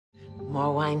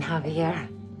More wine, Javier?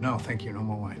 No, thank you. No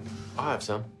more wine. I'll have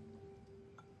some.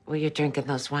 Well, you're drinking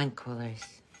those wine coolers.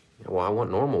 Yeah, well, I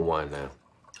want normal wine now.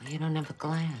 Well, you don't have a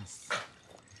glass.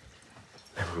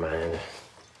 Never mind.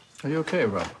 Are you okay,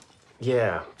 Rob?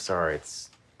 Yeah, sorry, it's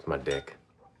my dick.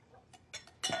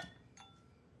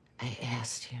 I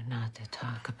asked you not to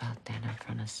talk about that in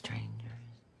front of strangers.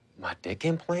 My dick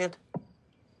implant?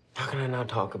 How can I not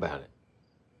talk about it?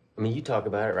 I mean, you talk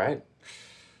about it, right?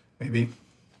 Maybe.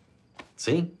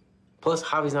 See? Plus,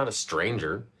 Javi's not a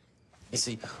stranger. You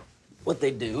see, what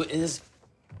they do is...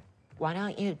 Why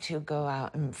don't you two go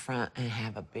out in front and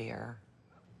have a beer?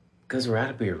 Because we're out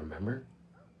of beer, remember?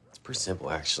 It's pretty simple,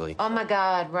 actually. Oh, my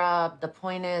God, Rob. The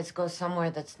point is, go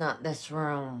somewhere that's not this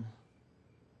room.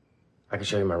 I can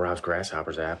show you my Rob's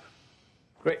Grasshoppers app.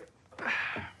 Great.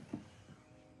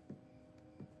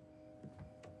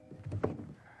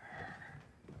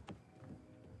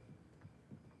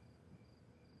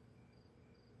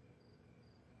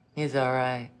 He's all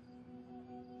right.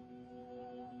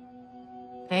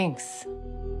 Thanks.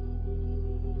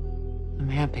 I'm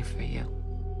happy for you.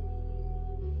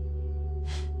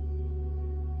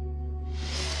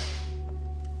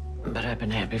 But I've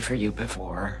been happy for you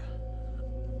before.